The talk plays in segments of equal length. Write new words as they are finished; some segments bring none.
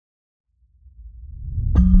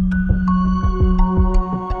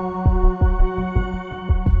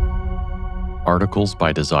Articles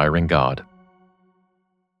by Desiring God.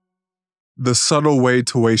 The Subtle Way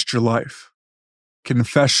to Waste Your Life.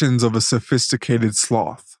 Confessions of a Sophisticated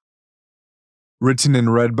Sloth. Written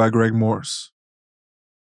and read by Greg Morse.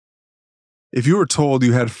 If you were told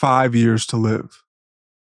you had 5 years to live,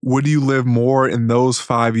 would you live more in those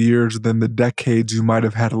 5 years than the decades you might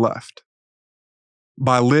have had left?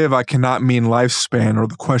 By live, I cannot mean lifespan, or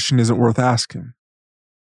the question isn't worth asking.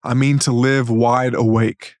 I mean to live wide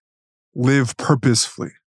awake, live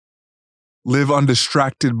purposefully, live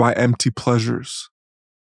undistracted by empty pleasures.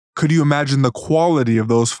 Could you imagine the quality of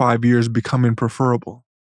those 5 years becoming preferable?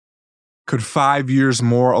 Could 5 years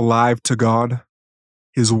more alive to God,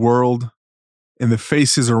 His world, and the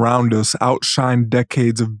faces around us outshine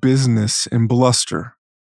decades of business and bluster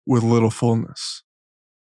with little fullness?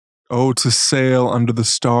 Oh, to sail under the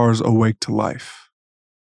stars awake to life,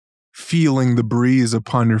 feeling the breeze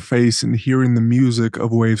upon your face and hearing the music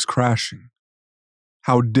of waves crashing.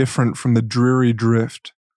 How different from the dreary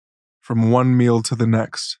drift, from one meal to the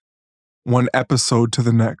next, one episode to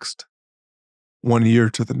the next, 1 year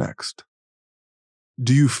to the next.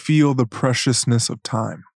 Do you feel the preciousness of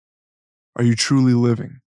time? Are you truly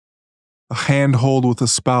living? A handhold with a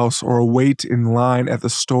spouse or a wait in line at the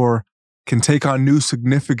store can take on new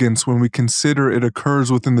significance when we consider it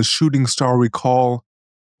occurs within the shooting star we call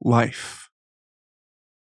life.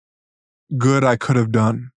 Good I could have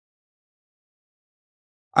done.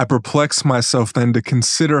 I perplex myself then to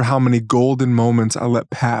consider how many golden moments I let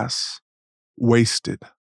pass, wasted.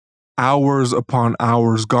 Hours upon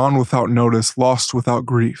hours gone without notice, lost without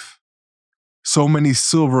grief. So many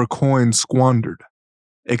silver coins squandered,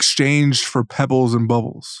 exchanged for pebbles and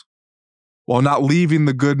bubbles, while not leaving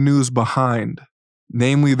the good news behind,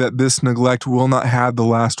 namely that this neglect will not have the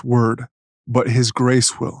last word, but His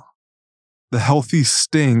grace will. The healthy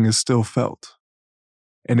sting is still felt,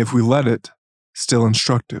 and if we let it, still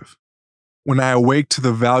instructive. When I awake to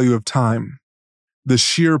the value of time, the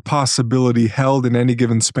sheer possibility held in any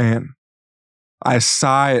given span, I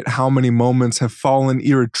sigh at how many moments have fallen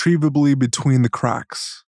irretrievably between the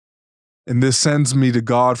cracks. And this sends me to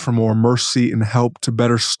God for more mercy and help to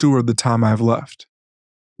better steward the time I have left.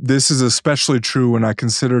 This is especially true when I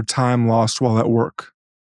consider time lost while at work.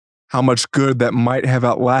 How much good that might have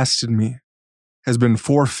outlasted me has been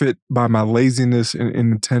forfeit by my laziness and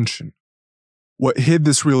inattention. What hid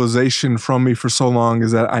this realization from me for so long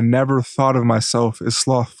is that I never thought of myself as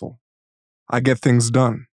slothful. I get things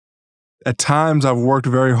done. At times, I've worked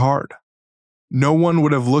very hard. No one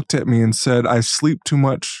would have looked at me and said, I sleep too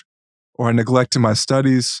much, or I neglected my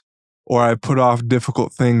studies, or I put off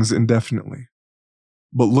difficult things indefinitely.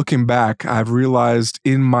 But looking back, I've realized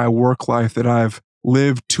in my work life that I've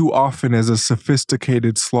lived too often as a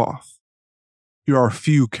sophisticated sloth. Here are a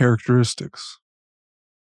few characteristics.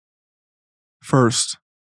 First,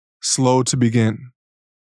 slow to begin.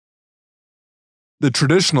 The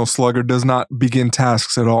traditional sluggard does not begin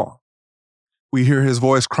tasks at all. We hear his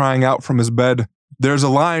voice crying out from his bed, "There's a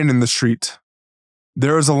lion in the street.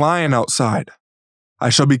 There is a lion outside. I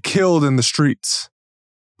shall be killed in the streets."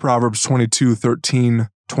 Proverbs 22:13,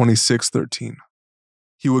 26:13.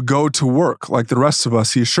 He would go to work like the rest of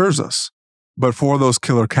us, he assures us, but for those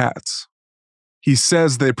killer cats. He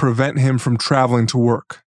says they prevent him from traveling to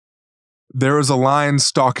work. There is a lion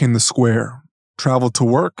stalking the square. Travel to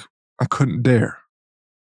work? I couldn't dare.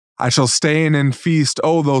 I shall stay in and feast.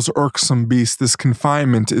 Oh, those irksome beasts, this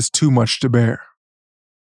confinement is too much to bear.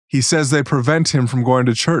 He says they prevent him from going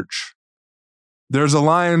to church. There's a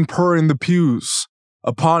lion purring the pews.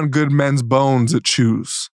 Upon good men's bones it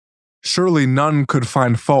chews. Surely none could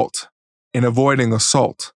find fault in avoiding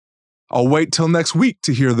assault. I'll wait till next week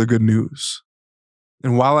to hear the good news.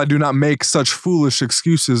 And while I do not make such foolish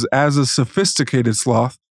excuses as a sophisticated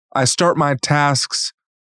sloth, I start my tasks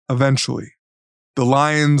eventually. The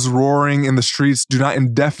lions roaring in the streets do not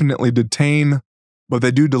indefinitely detain, but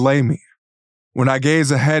they do delay me. When I gaze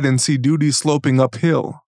ahead and see duty sloping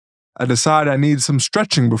uphill, I decide I need some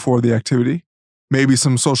stretching before the activity, maybe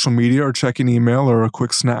some social media or checking email or a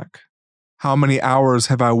quick snack. How many hours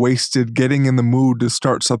have I wasted getting in the mood to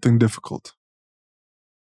start something difficult?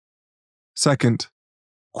 Second,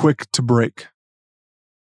 quick to break.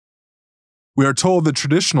 We are told the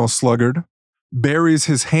traditional sluggard buries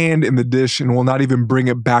his hand in the dish and will not even bring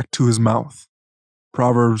it back to his mouth.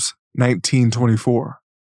 Proverbs 19:24.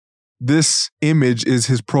 This image is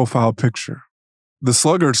his profile picture. The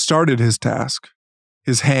sluggard started his task.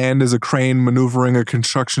 His hand, as a crane maneuvering a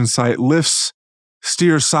construction site, lifts,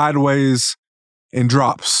 steers sideways, and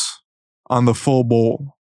drops on the full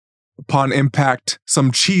bowl. Upon impact,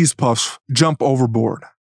 some cheese puffs jump overboard.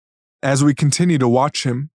 As we continue to watch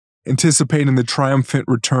him, Anticipating the triumphant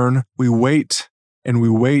return, we wait and we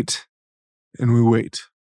wait and we wait.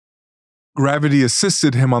 Gravity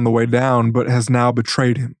assisted him on the way down, but has now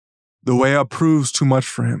betrayed him. The way up proves too much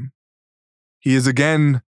for him. He is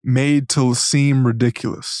again made to seem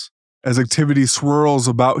ridiculous. As activity swirls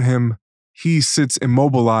about him, he sits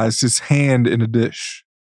immobilized, his hand in a dish.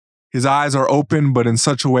 His eyes are open, but in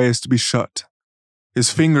such a way as to be shut.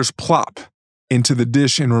 His fingers plop into the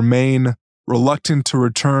dish and remain reluctant to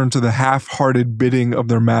return to the half-hearted bidding of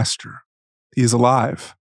their master. He is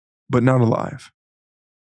alive, but not alive.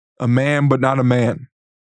 A man, but not a man.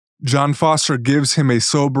 John Foster gives him a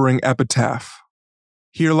sobering epitaph.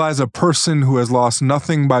 Here lies a person who has lost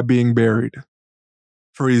nothing by being buried,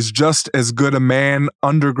 for he is just as good a man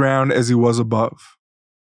underground as he was above.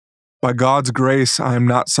 By God's grace, I am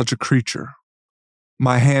not such a creature.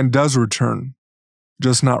 My hand does return,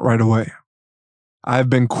 just not right away. I have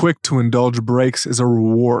been quick to indulge breaks as a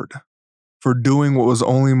reward for doing what was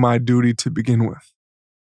only my duty to begin with.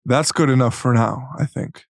 That's good enough for now, I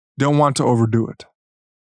think. Don't want to overdo it.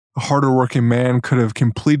 A harder working man could have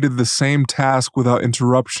completed the same task without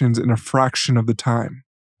interruptions in a fraction of the time.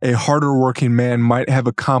 A harder working man might have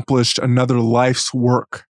accomplished another life's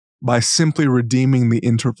work by simply redeeming the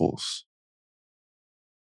intervals.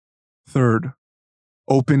 Third,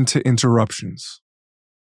 open to interruptions.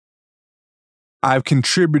 I've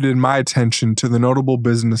contributed my attention to the notable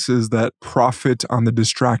businesses that profit on the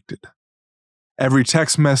distracted. Every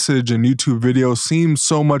text message and YouTube video seems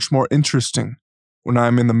so much more interesting when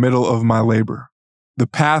I'm in the middle of my labor. The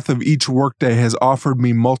path of each workday has offered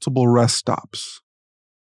me multiple rest stops.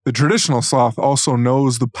 The traditional sloth also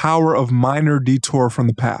knows the power of minor detour from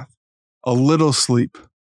the path. A little sleep,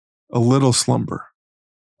 a little slumber,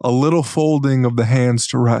 a little folding of the hands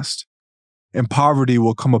to rest, and poverty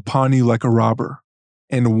will come upon you like a robber,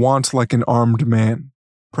 and want like an armed man.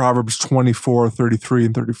 Proverbs 24:33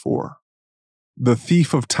 and 34. The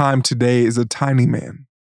thief of time today is a tiny man.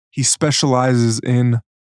 He specializes in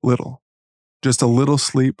little. Just a little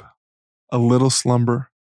sleep, a little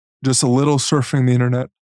slumber, just a little surfing the internet,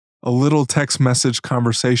 a little text message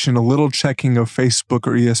conversation, a little checking of Facebook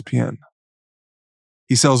or ESPN.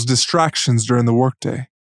 He sells distractions during the workday,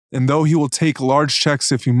 and though he will take large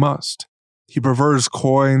checks if he must, he prefers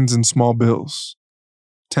coins and small bills.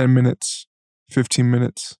 10 minutes, 15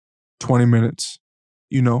 minutes, 20 minutes,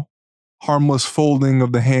 harmless folding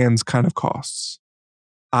of the hands kind of costs.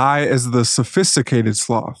 I, as the sophisticated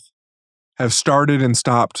sloth, have started and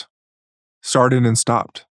stopped,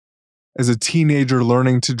 as a teenager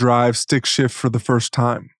learning to drive stick shift for the first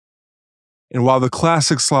time. And while the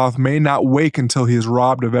classic sloth may not wake until he is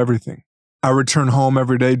robbed of everything, I return home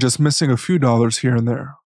every day just missing a few dollars here and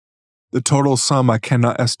there. The total sum I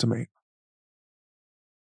cannot estimate.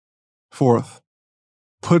 Fourth,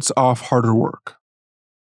 puts off harder work.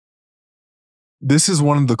 This is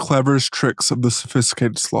one of the cleverest tricks of the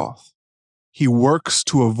sophisticated sloth. He works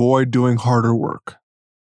to avoid doing harder work.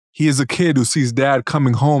 He is a kid who sees dad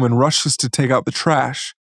coming home and rushes to take out the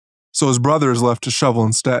trash, so his brother is left to shovel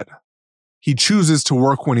instead. He chooses to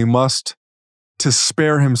work when he must, to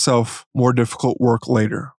spare himself more difficult work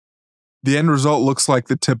later. The end result looks like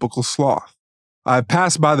the typical sloth. I have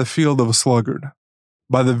passed by the field of a sluggard,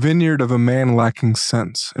 by the vineyard of a man lacking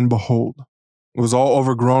sense, and behold, it was all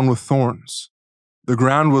overgrown with thorns. The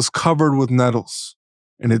ground was covered with nettles,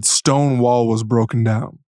 and its stone wall was broken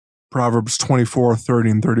down. Proverbs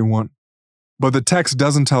 24:30 and 31. But the text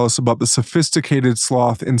doesn't tell us about the sophisticated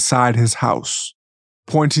sloth inside his house,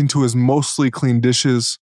 pointing to his mostly clean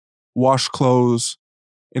dishes, washed clothes,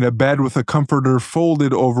 and a bed with a comforter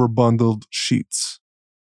folded over bundled sheets.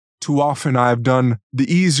 Too often I have done the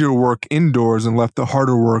easier work indoors and left the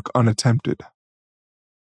harder work unattempted.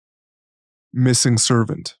 Missing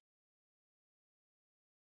servant.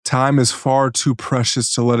 Time is far too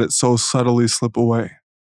precious to let it so subtly slip away.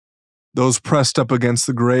 Those pressed up against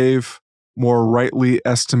the grave more rightly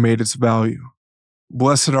estimate its value.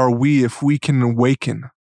 Blessed are we if we can awaken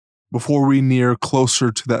before we near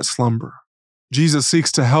closer to that slumber. Jesus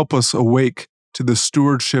seeks to help us awake to the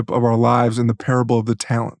stewardship of our lives in the parable of the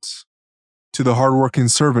talents. To the hardworking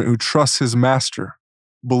servant who trusts his master,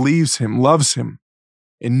 believes him, loves him,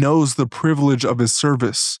 and knows the privilege of his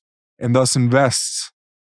service, and thus invests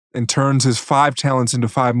and turns his 5 talents into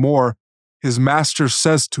 5 more, his master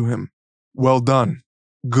says to him, "Well done,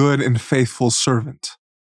 good and faithful servant.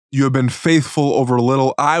 You have been faithful over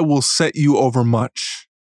little, I will set you over much.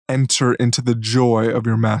 Enter into the joy of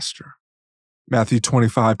your master." Matthew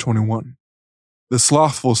 25:21. The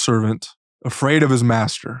slothful servant, afraid of his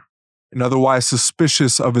master, and otherwise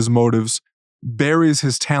suspicious of his motives, buries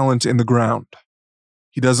his talent in the ground.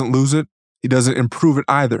 He doesn't lose it. He doesn't improve it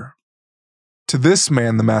either. To this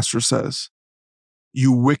man, the master says,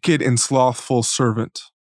 "You wicked and slothful servant,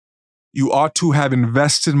 you ought to have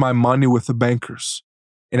invested my money with the bankers,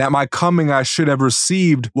 and at my coming I should have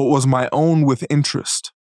received what was my own with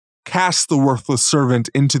interest. Cast the worthless servant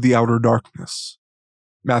into the outer darkness."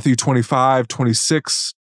 Matthew 25,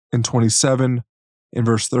 26, and 27, and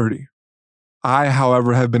verse 30. I,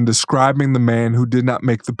 however, have been describing the man who did not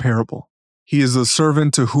make the parable. He is the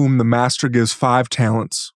servant to whom the master gives 5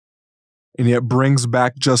 talents, and yet brings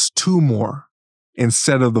back just 2 more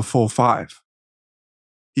instead of the full 5.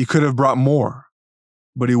 He could have brought more,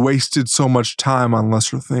 but he wasted so much time on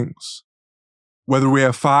lesser things. Whether we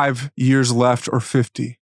have 5 years left or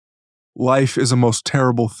 50, life is a most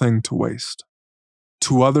terrible thing to waste.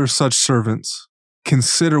 To other such servants,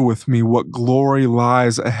 consider with me what glory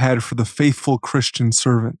lies ahead for the faithful Christian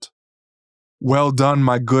servant. Well done,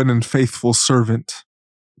 my good and faithful servant,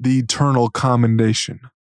 the eternal commendation.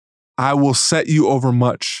 I will set you over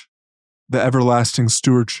much, the everlasting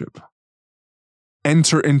stewardship.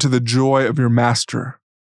 Enter into the joy of your master,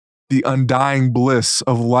 the undying bliss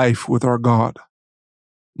of life with our God.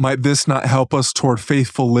 Might this not help us toward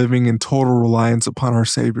faithful living and total reliance upon our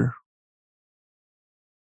Savior?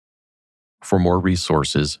 For more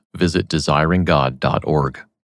resources, visit desiringgod.org.